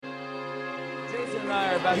You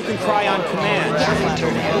can cry on command.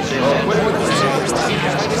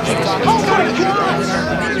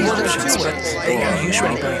 But they are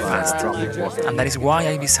usually very fast, and that is why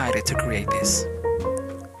I decided to create this.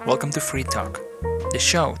 Welcome to Free Talk, the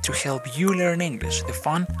show to help you learn English the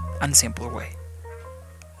fun and simple way.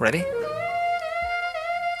 Ready?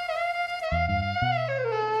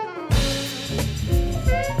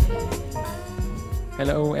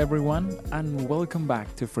 Hello everyone and welcome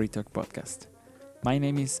back to Free Talk Podcast. My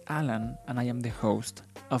name is Alan and I am the host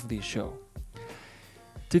of this show.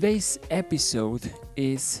 Today's episode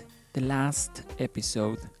is the last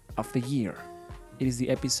episode of the year. It is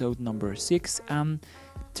the episode number 6 and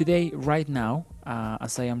today, right now,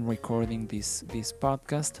 as I am recording this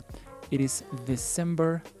podcast, it is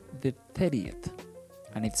December the 30th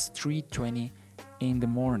and it's 3:20 in the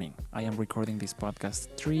morning. I am recording this podcast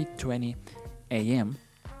 3:20 a.m.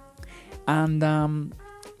 And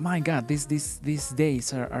my God, these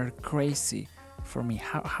days are crazy for me.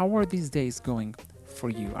 How are these days going for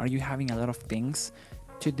you? Are you having a lot of things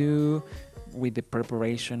to do with the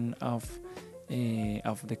preparation of the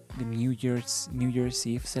New Year's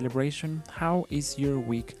Eve celebration? How is your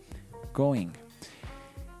week going?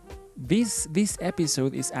 This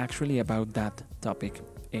episode is actually about that topic.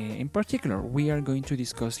 In particular, we are going to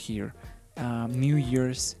discuss here New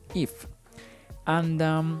Year's Eve. And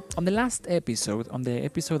on the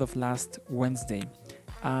episode of last Wednesday,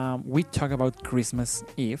 we talked about Christmas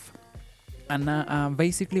Eve. And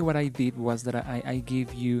basically what I did was that I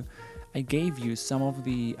gave you some of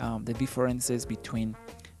the differences between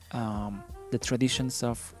the traditions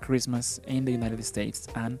of Christmas in the United States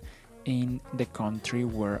and in the country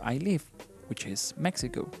where I live, which is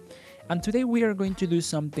Mexico. And today we are going to do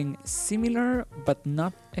something similar but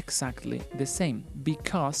not exactly the same,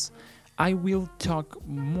 because I will talk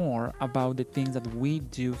more about the things that we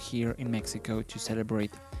do here in Mexico to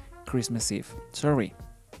celebrate Christmas Eve. Sorry,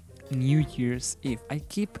 New Year's Eve. I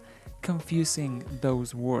keep confusing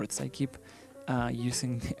those words. I keep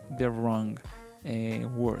using the wrong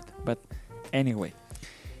word. But anyway,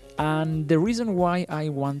 and the reason why I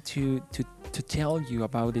want to tell you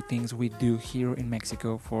about the things we do here in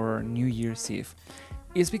Mexico for New Year's Eve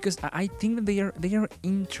is because I think that they are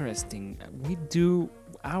interesting.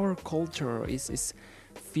 Our culture is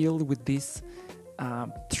filled with these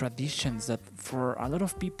traditions that for a lot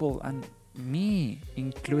of people, and me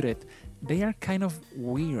included, they are kind of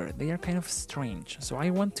weird, they are kind of strange. So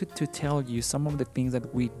I wanted to tell you some of the things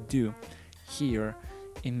that we do here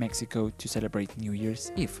in Mexico to celebrate New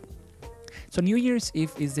Year's Eve. So New Year's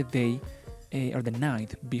Eve is the day or the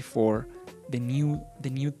night before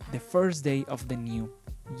the first day of the new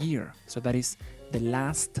year. So that is the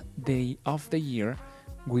last day of the year,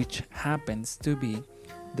 which happens to be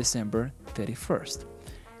December 31st.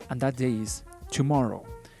 And that day is tomorrow.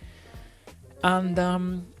 And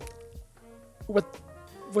what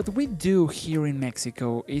we do here in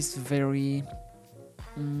Mexico is very,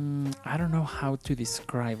 I don't know how to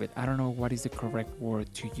describe it. I don't know what is the correct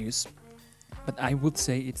word to use, but I would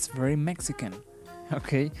say it's very Mexican.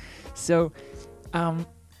 Okay, so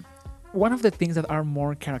one of the things that are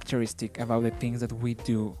more characteristic about the things that we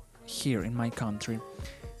do here in my country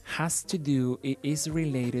is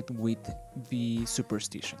related with the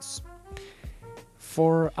superstitions.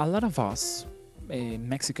 For a lot of us,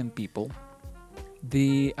 Mexican people,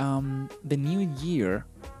 the new year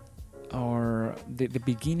or the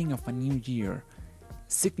beginning of a new year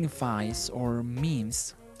signifies or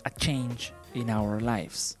means a change in our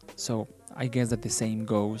lives. So I guess that the same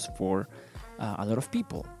goes for a lot of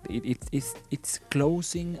people. It's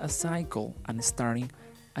closing a cycle and starting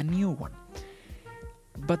a new one.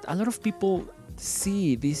 But a lot of people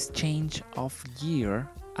see this change of year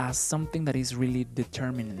as something that is really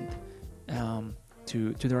determinant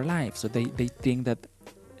to their lives. So they think that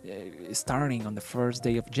starting on the first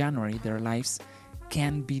day of January, their lives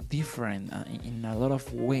can be different in a lot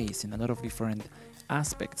of ways, in a lot of different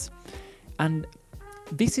aspects. And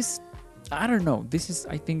this is, I don't know, this is,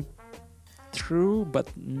 I think, true, but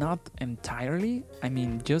not entirely. I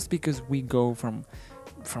mean, just because we go from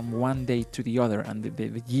one day to the other and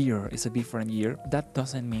the year is a different year, that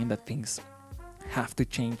doesn't mean that things have to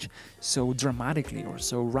change so dramatically or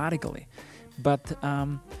so radically. But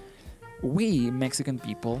we Mexican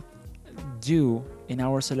people do in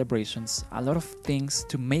our celebrations a lot of things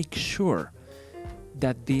to make sure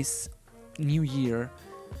that this new year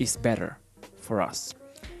is better for us.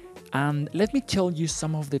 And let me tell you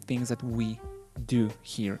some of the things that we do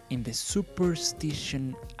here in the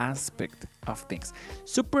superstition aspect of things.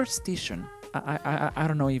 Superstition, I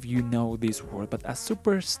don't know if you know this word, but a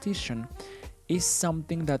superstition is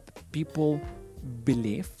something that people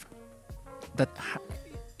belief that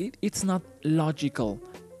it's not logical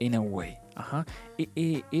in a way.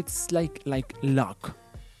 It's like luck.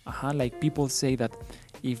 Like people say that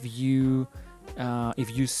if you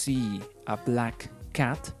see a black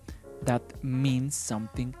cat, that means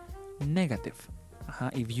something negative.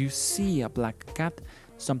 If you see a black cat,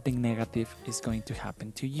 something negative is going to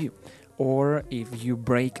happen to you. Or if you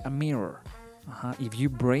break a mirror, if you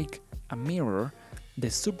break a mirror, the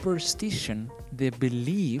superstition, the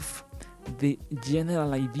belief, the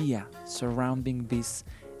general idea surrounding this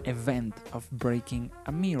event of breaking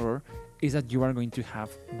a mirror is that you are going to have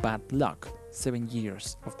bad luck, 7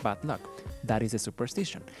 years of bad luck. That is a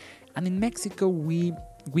superstition. And in Mexico, we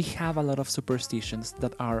have a lot of superstitions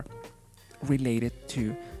that are related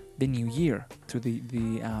to the new year, to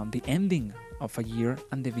the ending of a year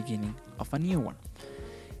and the beginning of a new one.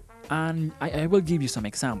 And I will give you some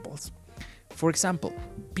examples. For example,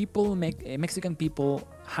 Mexican people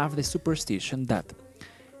have the superstition that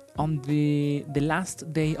on the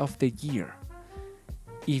last day of the year,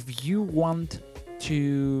 if you want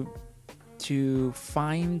to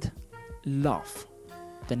find love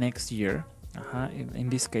the next year, in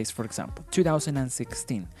this case, for example,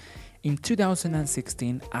 2016. In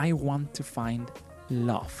 2016, I want to find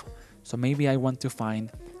love. So maybe I want to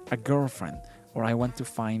find a girlfriend, or I want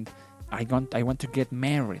to get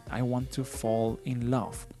married. I want to fall in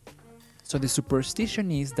love. So the superstition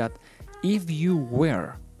is that if you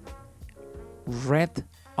wear red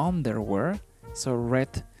underwear, so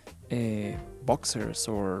red boxers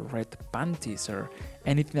or red panties or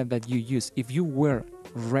anything that you use, if you wear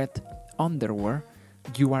red underwear,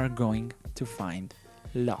 you are going to find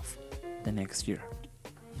love the next year.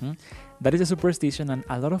 That is a superstition, and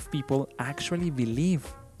a lot of people actually believe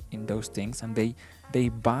in those things, and they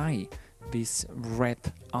buy this red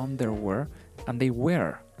underwear and they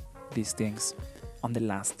wear these things on the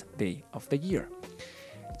last day of the year.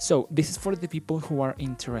 So this is for the people who are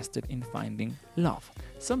interested in finding love.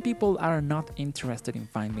 Some people are not interested in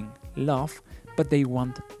finding love, but they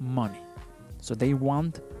want money. So they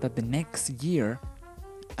want that the next year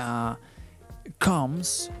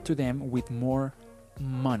comes to them with more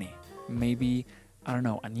money. Maybe, I don't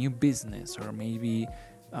know, a new business, or maybe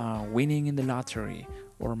winning in the lottery,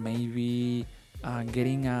 or maybe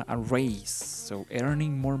getting a raise, so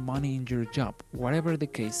earning more money in your job. Whatever the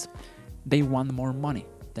case, they want more money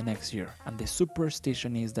the next year. And the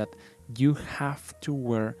superstition is that you have to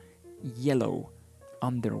wear yellow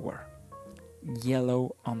underwear.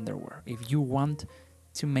 Yellow underwear. If you want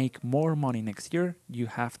to make more money next year, you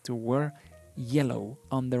have to wear yellow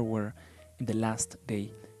underwear in the last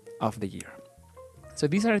day of the year. So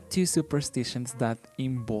these are two superstitions that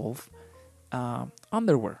involve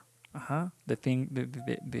underwear. The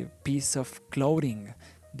piece of clothing,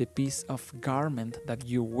 the piece of garment that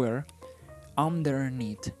you wear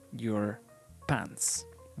underneath your pants.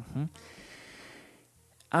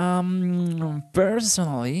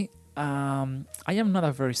 Personally, I am not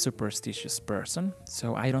a very superstitious person,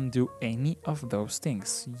 so I don't do any of those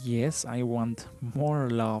things. Yes, I want more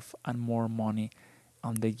love and more money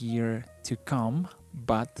on the year to come,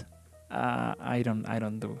 but I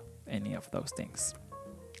don't do any of those things.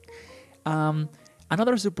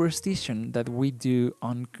 Another superstition that we do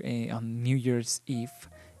on New Year's Eve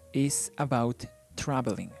is about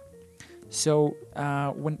traveling. So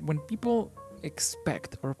when people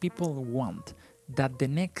expect or people want that the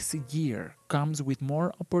next year comes with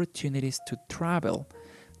more opportunities to travel,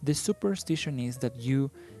 the superstition is that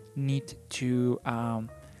you need to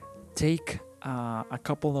take a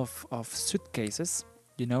couple of suitcases.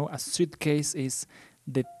 You know, a suitcase is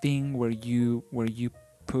the thing where you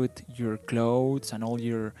put your clothes and all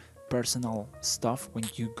your personal stuff when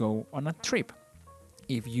you go on a trip.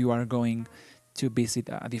 If you are going to visit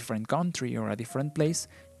a different country or a different place,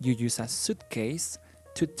 you use a suitcase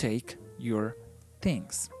to take your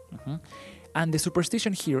things. And the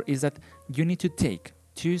superstition here is that you need to take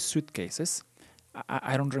 2 suitcases.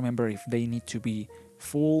 I don't remember if they need to be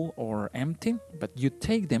full or empty, but you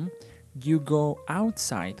take them, you go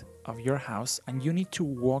outside of your house, and you need to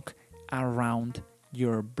walk around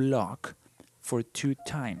your block for 2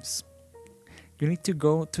 times. You need to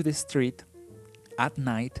go to the street at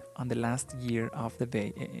night on the last day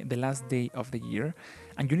of the year,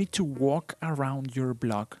 and you need to walk around your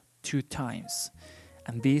block 2 times.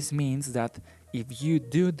 And this means that if you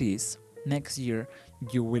do this next year,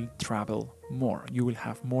 you will travel more. You will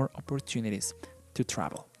have more opportunities to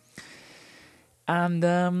travel. And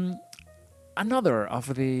another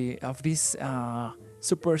of these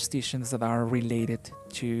superstitions that are related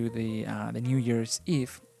to the New Year's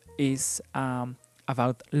Eve is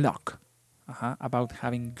about luck. about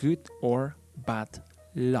having good or bad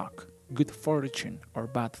luck, good fortune or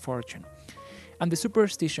bad fortune. And the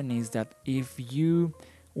superstition is that if you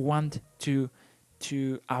want to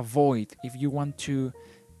avoid, if you want to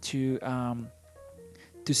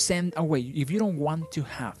send away, if you don't want to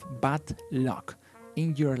have bad luck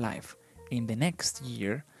in your life in the next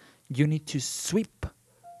year, you need to sweep.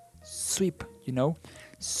 Sweep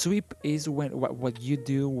is when what you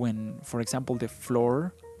do when, for example, the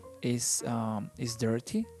floor is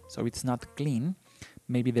dirty, so it's not clean.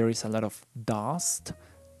 Maybe there is a lot of dust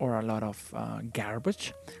or a lot of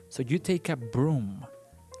garbage. So you take a broom,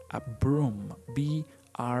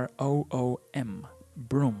 B-R-O-O-M,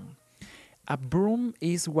 broom. A broom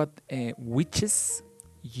is what witches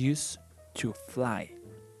use to fly.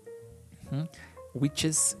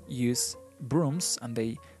 Witches use brooms, and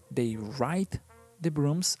they ride the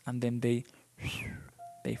brooms, and then they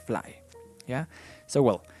fly. Yeah. So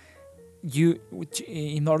well,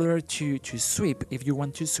 in order to sweep, if you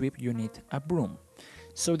want to sweep, you need a broom.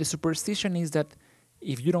 So the superstition is that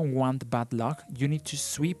if you don't want bad luck, you need to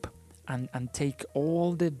sweep and take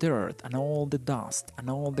all the dirt and all the dust and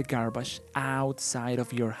all the garbage outside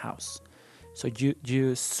of your house. So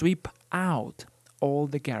you sweep out all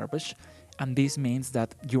the garbage, and this means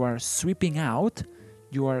that you are sweeping out,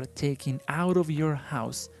 you are taking out of your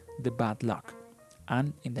house the bad luck.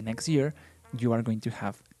 And in the next year, you are going to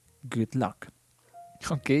have good luck.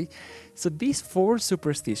 Okay, so these 4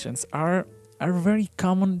 superstitions are very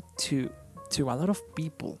common to a lot of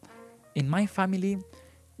people. In my family,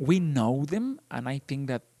 we know them, and I think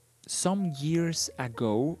that some years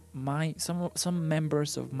ago, some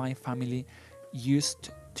members of my family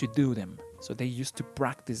used to do them. So they used to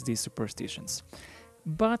practice these superstitions.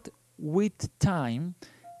 But with time,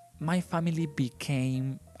 my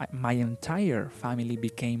entire family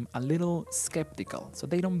became a little skeptical. So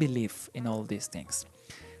they don't believe in all these things.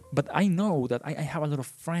 But I know that I have a lot of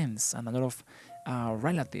friends and a lot of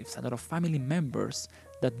relatives, a lot of family members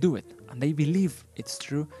that do it, and they believe it's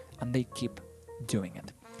true, and they keep doing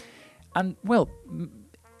it. And well,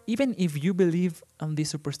 even if you believe on these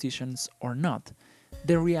superstitions or not,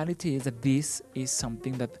 the reality is that this is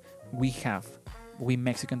something that we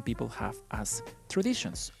Mexican people have as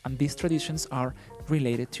traditions, and these traditions are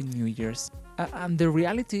related to New Year's. And the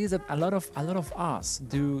reality is that a lot of us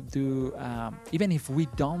do even if we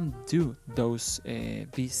don't do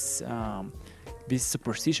these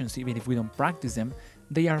superstitions, even if we don't practice them,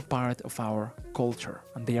 they are part of our culture,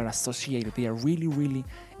 and they are associated. They are really, really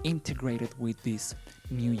integrated with this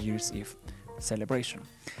New Year's Eve celebration.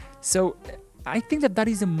 So I think that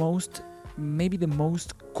is maybe the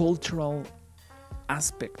most cultural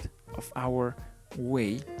aspect of our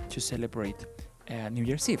way to celebrate New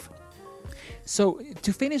Year's Eve. So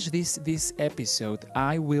to finish this episode,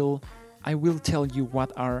 I will tell you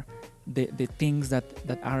what are the things that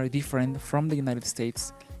are different from the United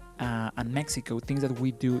States and Mexico, things that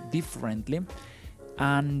we do differently.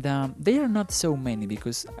 And they are not so many,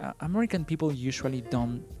 because American people usually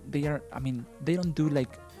don't do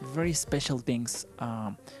like very special things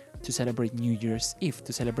to celebrate New Year's Eve,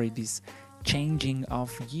 to celebrate this changing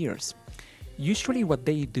of years. Usually what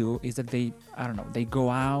they do is that they go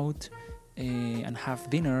out and have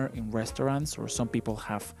dinner in restaurants, or some people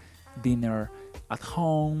have dinner at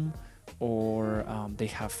home, or they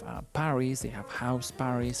have parties, they have house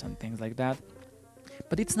parties and things like that.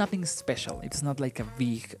 But it's nothing special. It's not like a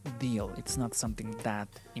big deal. It's not something that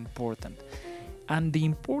important. And the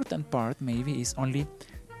important part maybe is only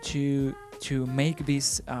to make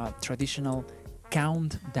this traditional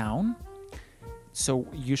countdown. So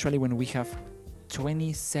usually when we have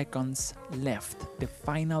 20 seconds left, the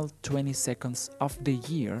final 20 seconds of the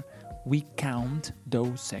year, we count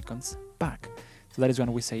those seconds back. So that is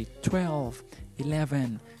when we say 12,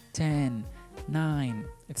 11, 10, 9,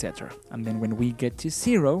 etc. And then when we get to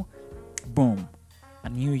 0, boom, a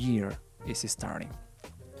new year is starting.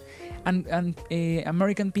 And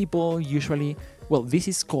American people usually,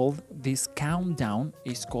 this countdown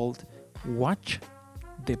is called watch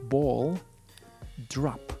the ball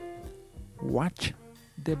drop. Watch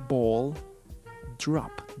the ball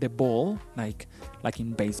drop. The ball, like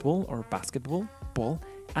in baseball or basketball, ball,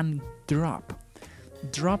 and drop.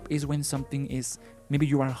 Drop is when something is, maybe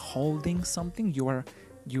you are holding something, you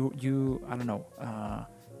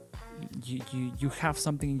have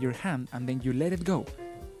something in your hand, and then you let it go,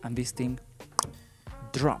 and this thing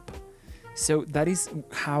drop. So that is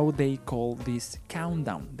how they call this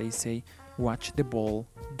countdown. They say watch the ball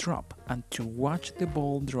drop, and to watch the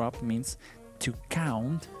ball drop means to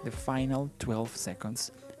count the final 12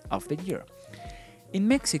 seconds of the year. In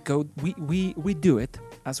Mexico, we do it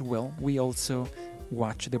as well. We also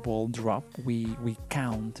watch the ball drop. We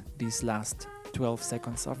count these last 12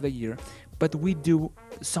 seconds of the year, but we do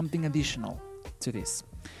something additional to this.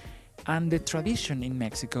 And the tradition in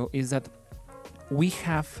Mexico is that we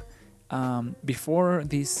have, before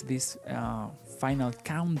this final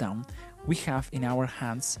countdown, we have in our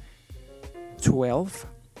hands 12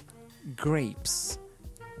 grapes.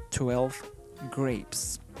 12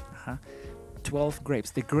 grapes. 12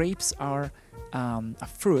 grapes. The grapes are a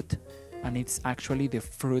fruit, and it's actually the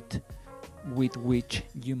fruit with which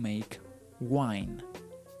you make wine.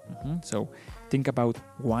 So think about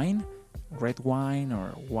wine, red wine or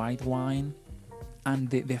white wine, and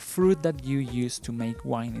the fruit that you use to make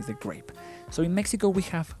wine is the grape. So in Mexico we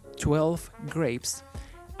have 12 grapes,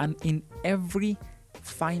 and in every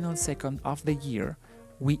final second of the year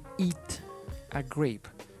we eat a grape.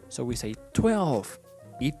 So we say 12,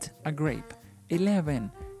 eat a grape.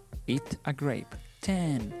 11, eat a grape.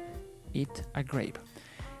 10, eat a grape.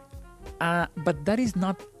 But that is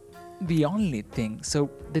not the only thing. So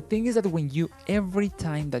the thing is that every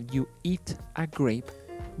time that you eat a grape,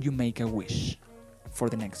 you make a wish for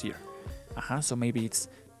the next year. So maybe it's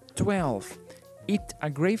 12, eat a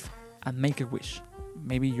grape and make a wish.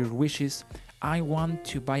 Maybe your wish is, I want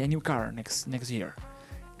to buy a new car next year.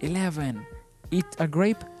 11, eat a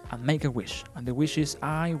grape and make a wish. And the wish is,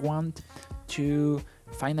 I want to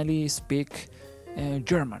finally speak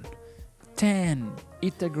German. 10,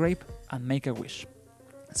 eat a grape and make a wish.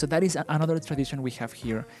 So that is another tradition we have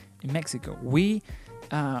here in Mexico. We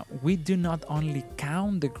do not only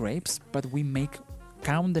count the grapes, but we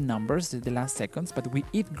count the numbers, the last seconds, but we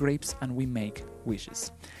eat grapes and we make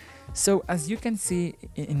wishes. So as you can see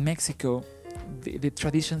in Mexico, the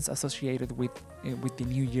traditions associated with the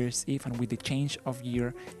New Year's Eve and with the change of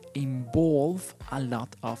year involve a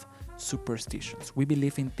lot of superstitions. We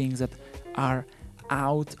believe in things that are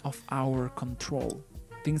out of our control,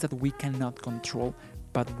 things that we cannot control,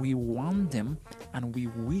 but we want them and we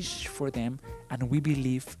wish for them, and we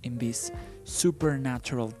believe in these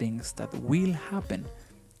supernatural things that will happen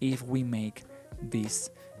if we make these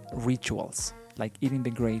rituals, like eating the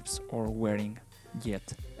grapes or wearing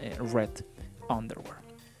red underwear.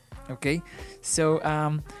 Okay, so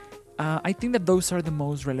I think that those are the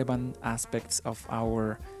most relevant aspects of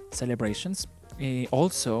our celebrations.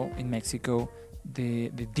 Also in Mexico, the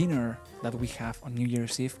dinner that we have on New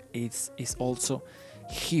Year's Eve is also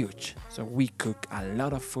huge. So we cook a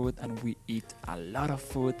lot of food and we eat a lot of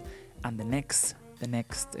food, and the next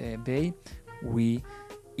day we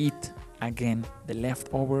eat again the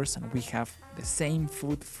leftovers, and we have the same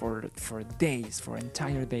food for days, for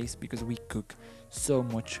entire days, because we cook so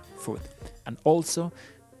much food, and also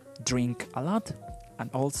drink a lot, and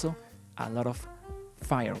also a lot of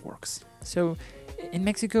fireworks. So in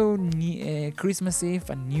Mexico, Christmas Eve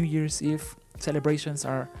and New Year's Eve celebrations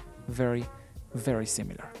are very, very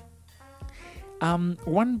similar.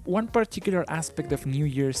 One particular aspect of New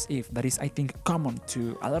Year's Eve that is, I think, common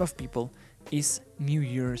to a lot of people is New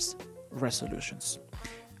Year's resolutions.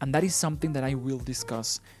 And that is something that I will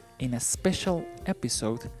discuss in a special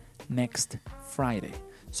episode next Friday.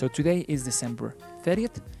 So today is December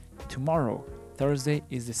 30th, tomorrow, Thursday,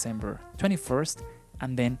 is December 21st,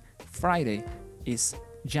 and then Friday is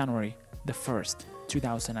January the 1st,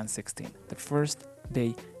 2016, the first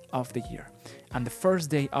day of the year. And the first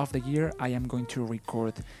day of the year, I am going to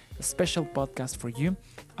record a special podcast for you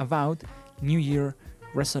about New Year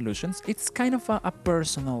resolutions. It's kind of a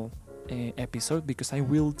personal episode, because I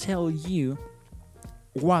will tell you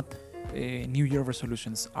what New Year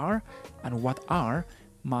resolutions are and what are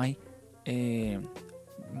my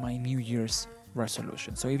New Year's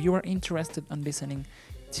resolutions. So if you are interested in listening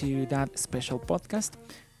to that special podcast,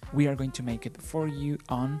 we are going to make it for you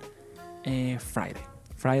on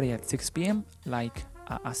Friday at 6 p.m. like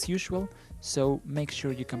as usual. So make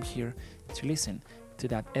sure you come here to listen to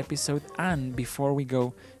that episode. And before we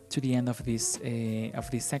go to the end of this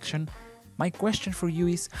section, my question for you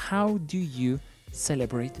is, how do you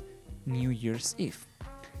celebrate New Year's Eve?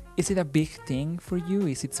 Is it a big thing for you?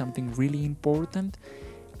 Is it something really important?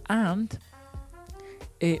 And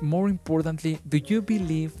more importantly, do you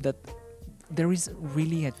believe that there is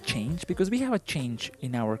really a change? Because we have a change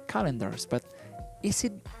in our calendars, but is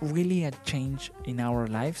it really a change in our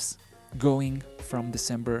lives going from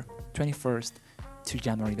December 21st to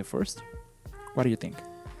January the 1st? What do you think?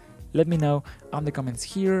 Let me know on the comments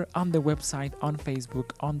here, on the website, on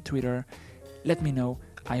Facebook, on Twitter. Let me know.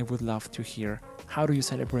 I would love to hear how do you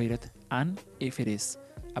celebrate it and if it is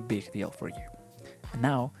a big deal for you. And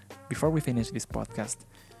now, before we finish this podcast,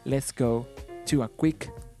 let's go to a quick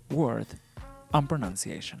word on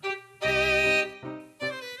pronunciation.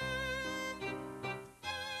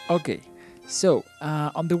 Okay, so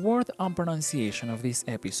on the word on pronunciation of this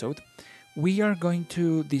episode, we are going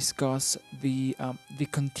to discuss the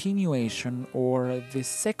continuation or the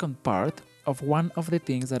second part of one of the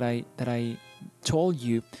things that I told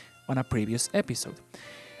you on a previous episode.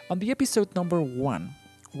 On the episode number 1,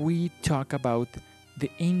 we talk about the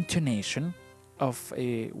intonation of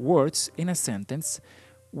words in a sentence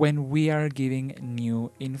when we are giving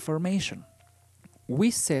new information.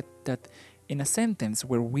 We said that in a sentence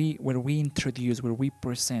where we introduce, where we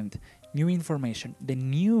present new information, the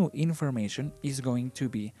new information is going to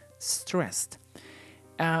be stressed.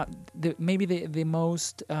 Maybe the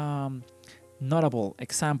most notable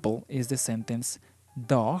example is the sentence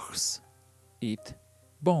dogs eat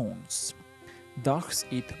bones. Dogs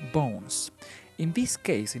eat bones. In this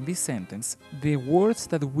case, in this sentence, the words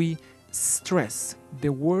that we stress, the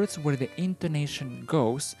words where the intonation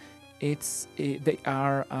goes, they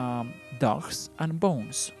are dogs and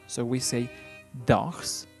bones. So we say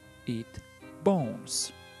dogs eat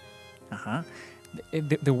bones.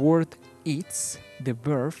 The word eats, the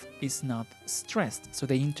verb is not stressed. So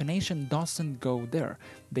the intonation doesn't go there.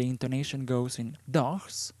 The intonation goes in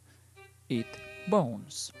dogs eat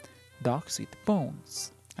bones. Dogs eat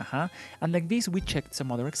bones. And like this, we checked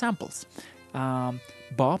some other examples.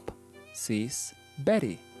 Bob sees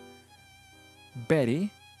Betty. Betty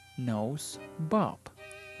knows Bob.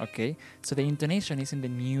 Okay, so the intonation is in the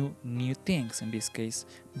new things. In this case,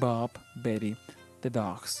 Bob, Betty, the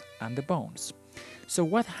dogs, and the bones. So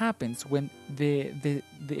what happens when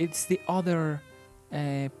it's the other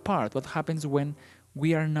part? What happens when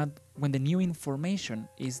when the new information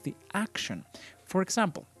is the action? For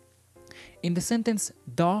example, in the sentence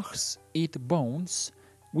dogs eat bones,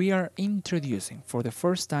 we are introducing for the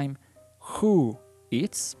first time who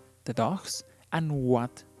eats, the dogs, and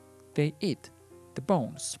what they eat, the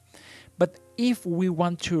bones. But if we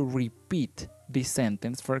want to repeat this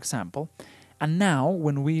sentence, for example, and now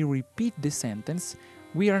when we repeat the sentence,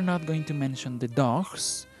 we are not going to mention the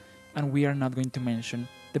dogs and we are not going to mention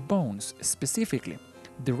the bones specifically,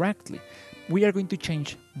 directly. We are going to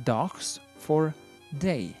change dogs for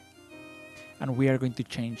they. And we are going to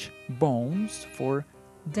change bones for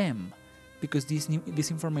them, because this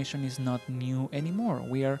information is not new anymore.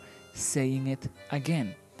 We are saying it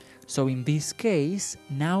again. So in this case,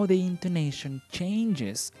 now the intonation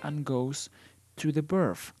changes and goes to the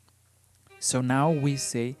verb. So now we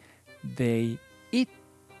say they eat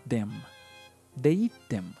them. They eat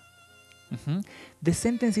them. The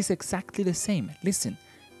sentence is exactly the same. Listen,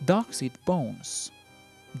 dogs eat bones.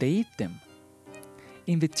 They eat them.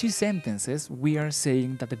 In the two sentences, we are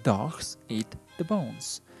saying that the dogs eat the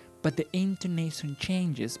bones. But the intonation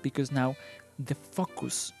changes because now the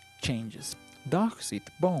focus changes. Dogs eat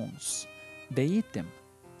bones. They eat them.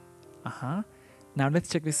 Now let's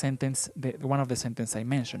check the sentence, one of the sentences I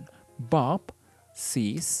mentioned. Bob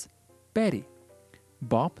sees Betty.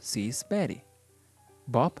 Bob sees Betty.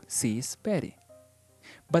 Bob sees Betty.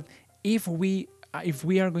 But if we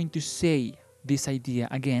are going to say this idea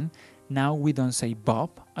again, now we don't say Bob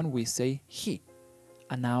and we say he.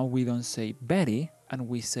 And now we don't say Betty and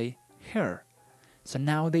we say her. So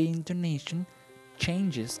now the intonation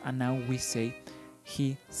changes and now we say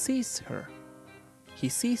he sees her. He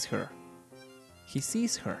sees her. He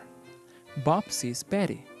sees her. Bob sees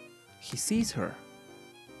Betty. He sees her.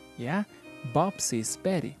 Yeah? Bob sees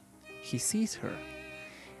Betty. He sees her.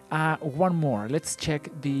 One more. Let's check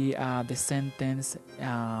the sentence.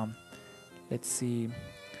 Let's see.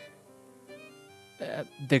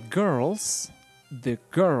 The girls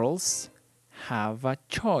have a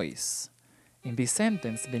choice. In this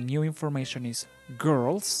sentence, the new information is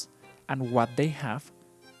girls and what they have,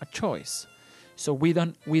 a choice. So we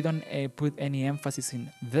don't put any emphasis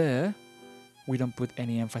in the. We don't put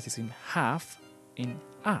any emphasis in have, in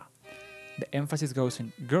a. The emphasis goes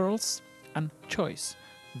in girls and choice.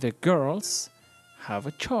 The girls have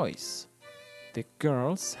a choice. The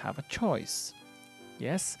girls have a choice.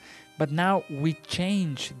 Yes? But now we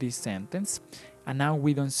change this sentence and now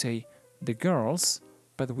we don't say the girls,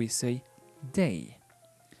 but we say they.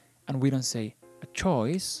 And we don't say a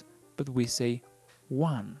choice, but we say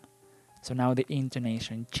one. So now the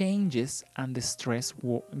intonation changes and the stress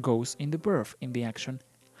goes in the verb, in the action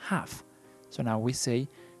have. So now we say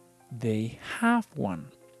they have one.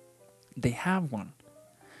 They have one.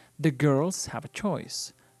 The girls have a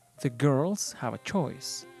choice. The girls have a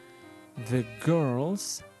choice. The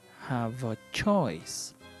girls have a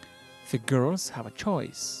choice. The girls have a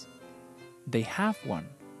choice. They have one.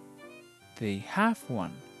 They have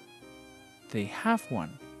one. They have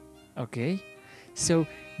one. Okay? So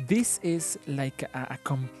this is like a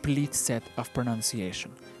complete set of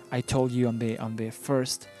pronunciation. I told you on the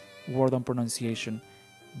first word on pronunciation,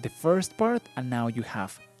 the first part, and now you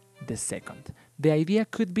have the second. The idea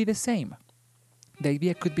could be the same.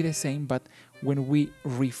 But when we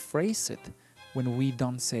rephrase it, when we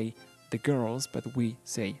don't say the girls, but we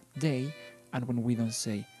say they, and when we don't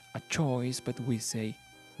say a choice, but we say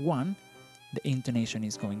one, the intonation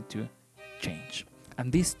is going to change.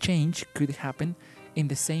 And this change could happen in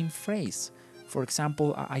the same phrase. For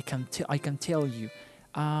example, I can tell you,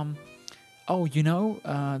 the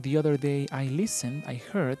other day I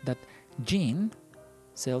heard that Jean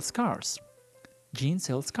sells cars. Jean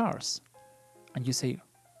sells cars. And you say,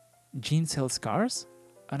 Jean sells cars?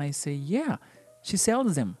 And I say, yeah, she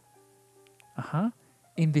sells them.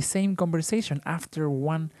 In the same conversation, after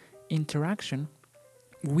one interaction,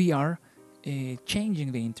 we are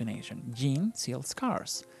changing the intonation. Jean sells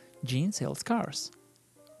cars. Jean sells cars.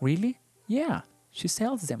 Really? Yeah, she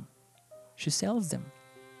sells them. She sells them.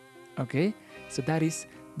 Okay? So that is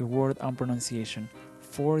the word on pronunciation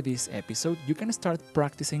for this episode. You can start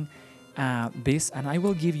practicing this, and I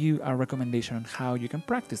will give you a recommendation on how you can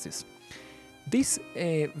practice this. These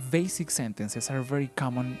basic sentences are very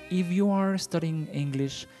common if you are studying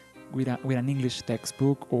English with an English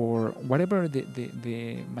textbook or whatever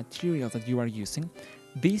the material that you are using.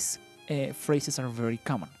 These phrases are very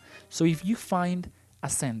common. So if you find a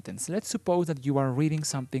sentence, let's suppose that you are reading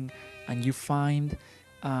something and you find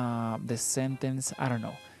the sentence, I don't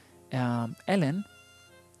know, Ellen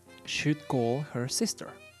should call her sister.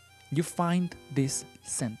 You find this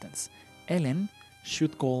sentence, Ellen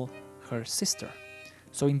should call her sister.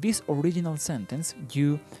 So in this original sentence,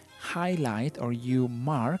 you highlight or you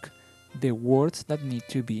mark the words that need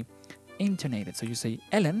to be intonated. So you say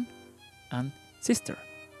Ellen and sister,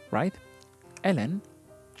 right? Ellen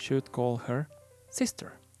should call her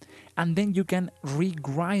sister. And then you can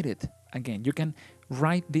rewrite it again. You can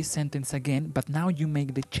write this sentence again, but now you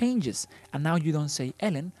make the changes. And now you don't say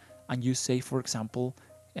Ellen, and you say, for example,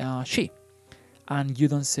 she. And you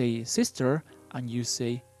don't say sister, and you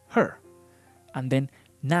say her. And then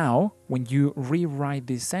now, when you rewrite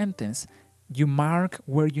this sentence, you mark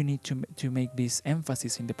where you need to make this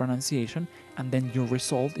emphasis in the pronunciation, and then your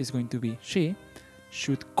result is going to be she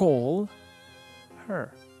should call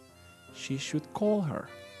her. She should call her.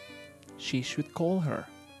 She should call her.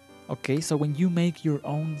 Okay, so when you make your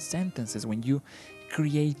own sentences, when you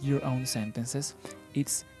create your own sentences,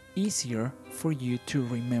 it's easier for you to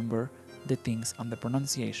remember the things on the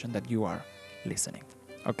pronunciation that you are listening.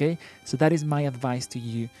 Okay, so that is my advice to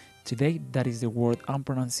you today. That is the word on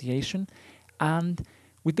pronunciation. And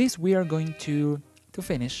with this, we are going to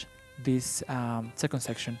finish this second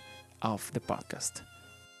section of the podcast.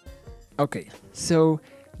 Okay, so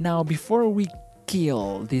now before we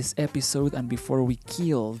kill this episode and before we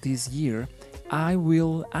kill this year, I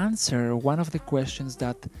will answer one of the questions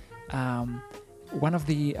that one of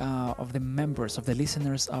the members, of the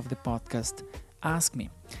listeners of the podcast asked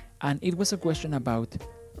me. And it was a question about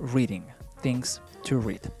reading, things to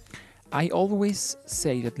read. I always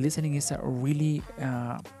say that listening is a really,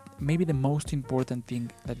 maybe the most important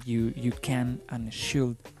thing that you can and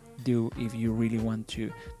should do if you really want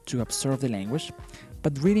to absorb the language.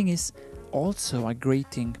 But reading is also a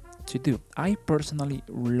great thing to do. I personally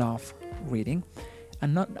love reading,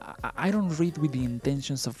 and I don't read with the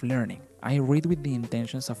intentions of learning. I read with the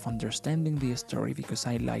intentions of understanding the story because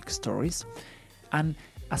I like stories. And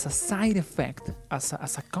as a side effect, as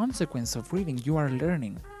a consequence of reading, you are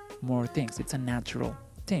learning more things. It's a natural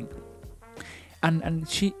thing. And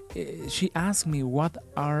she asked me what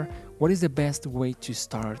is the best way to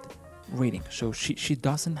start reading. So she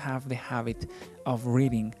doesn't have the habit of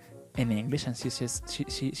reading in English, and she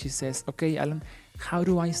says, okay, Alan, how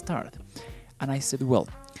do I start? And I said, well,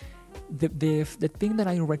 the thing that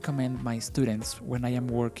I recommend my students when I am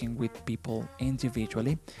working with people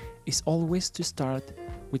individually is always to start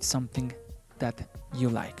with something that you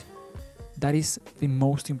like. That is the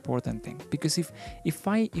most important thing, because if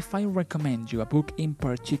I recommend you a book in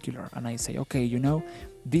particular and I say, okay,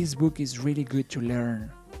 this book is really good to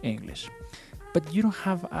learn English, but you don't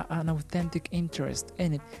have an authentic interest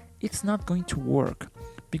in it, it's not going to work,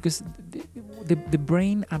 because the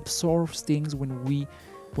brain absorbs things when we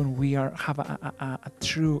have a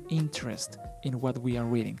true interest in what we are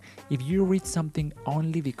reading. If you read something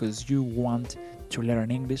only because you want to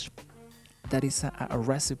learn English, that is a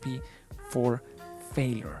recipe for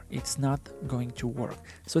failure. It's not going to work.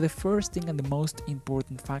 So the first thing and the most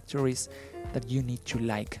important factor is that you need to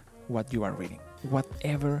like what you are reading,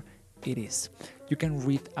 whatever it is. You can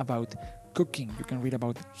read about cooking, you can read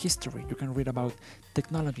about history, you can read about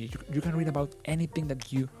technology, you can read about anything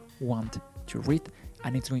that you want to read,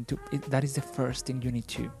 and that is the first thing you need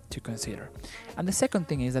to consider. And the second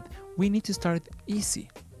thing is that we need to start easy.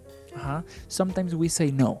 Sometimes we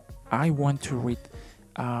say, no, I want to read,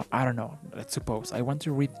 I don't know, let's suppose I want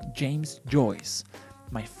to read James Joyce.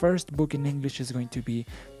 My first book in English is going to be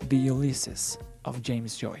The Ulysses of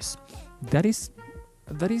James Joyce. That is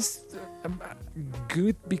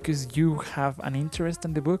good because you have an interest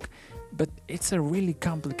in the book, but it's a really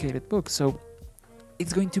complicated book, so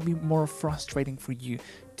it's going to be more frustrating for you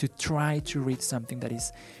to try to read something that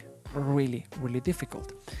is really, really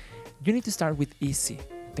difficult. You need to start with easy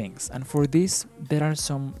things, and for this there are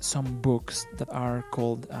some books that are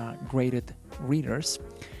called graded readers.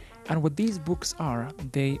 And what these books are,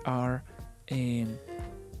 they are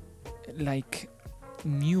like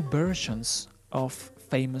new versions of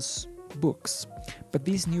famous books, but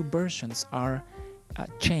these new versions are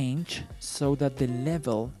changed so that the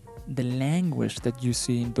language that you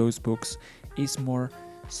see in those books is more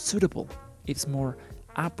suitable, it's more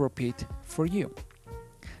appropriate for you.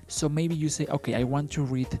 So maybe you say, okay, I want to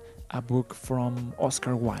read a book from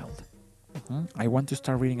Oscar Wilde. I want to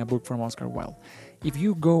start reading a book from Oscar Wilde. If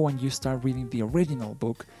you go and you start reading the original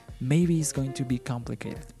book, maybe it's going to be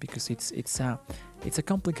complicated because it's a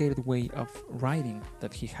complicated way of writing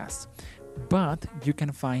that he has. But you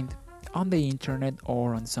can find on the internet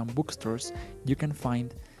or on some bookstores, you can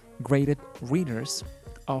find graded readers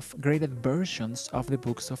of graded versions of the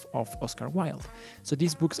books of Oscar Wilde. So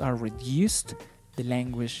these books are reduced, the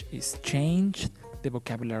language is changed, the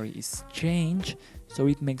vocabulary is changed, so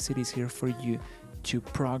it makes it easier for you to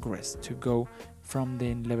progress, to go from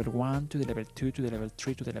the level 1 to the level 2 to the level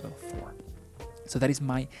 3 to the level 4. So that is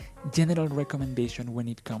my general recommendation when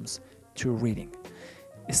it comes to reading.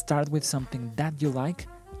 Start with something that you like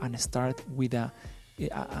and start with an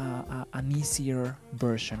easier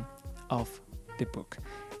version of the book.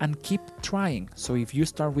 And keep trying. So if you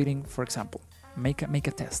start reading, for example, make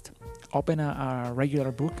a test. Open a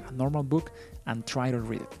regular book, a normal book, and try to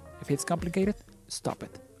read it. If it's complicated, stop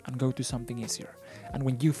it and go to something easier. And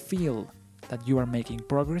when you feel that you are making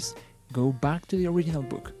progress, go back to the original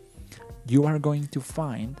book. You are going to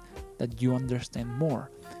find that you understand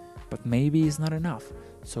more, but maybe it's not enough.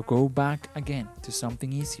 So go back again to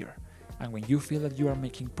something easier. And when you feel that you are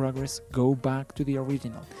making progress, go back to the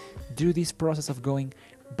original. Do this process of going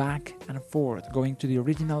back and forth, going to the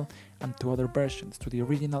original and to other versions, to the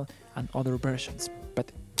original and other versions.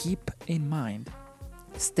 But keep in mind,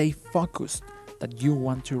 stay focused that you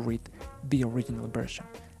want to read the original version.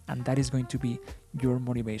 And that is going to be your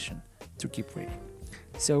motivation to keep reading.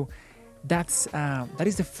 So that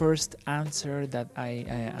is the first answer that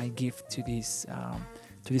I give to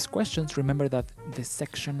these questions. Remember that the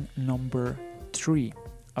section number 3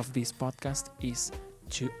 of this podcast is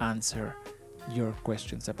to answer your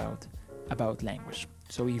questions about language.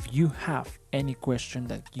 So if you have any question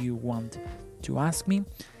that you want to ask me,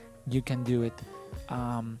 you can do it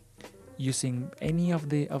using any of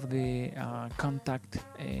the contact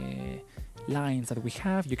lines that we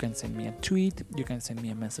have. You can send me a tweet, you can send me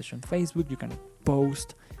a message on Facebook, you can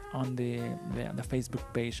post on the Facebook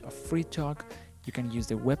page of Free Talk. You can use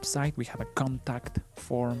the website. We have a contact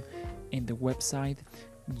form in the website.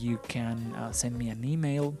 You can send me an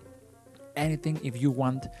email. Anything if you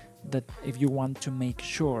want to make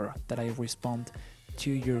sure that I respond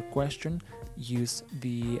to your question, use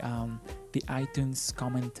the iTunes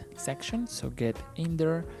comment section. So get in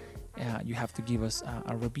there. You have to give us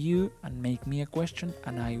a review and make me a question,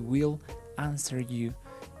 and I will answer you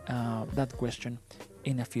that question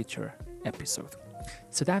in a future episode.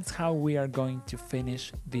 So that's how we are going to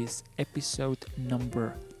finish this episode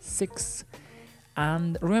number 6.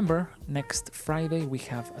 And remember, next Friday we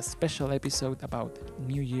have a special episode about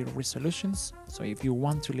New Year resolutions. So if you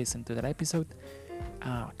want to listen to that episode,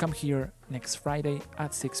 come here next Friday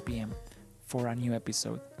at 6 p.m. for a new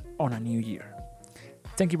episode on a new year.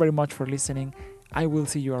 Thank you very much for listening. I will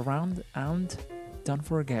see you around, and don't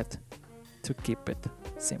forget to keep it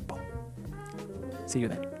simple. See you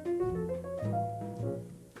then.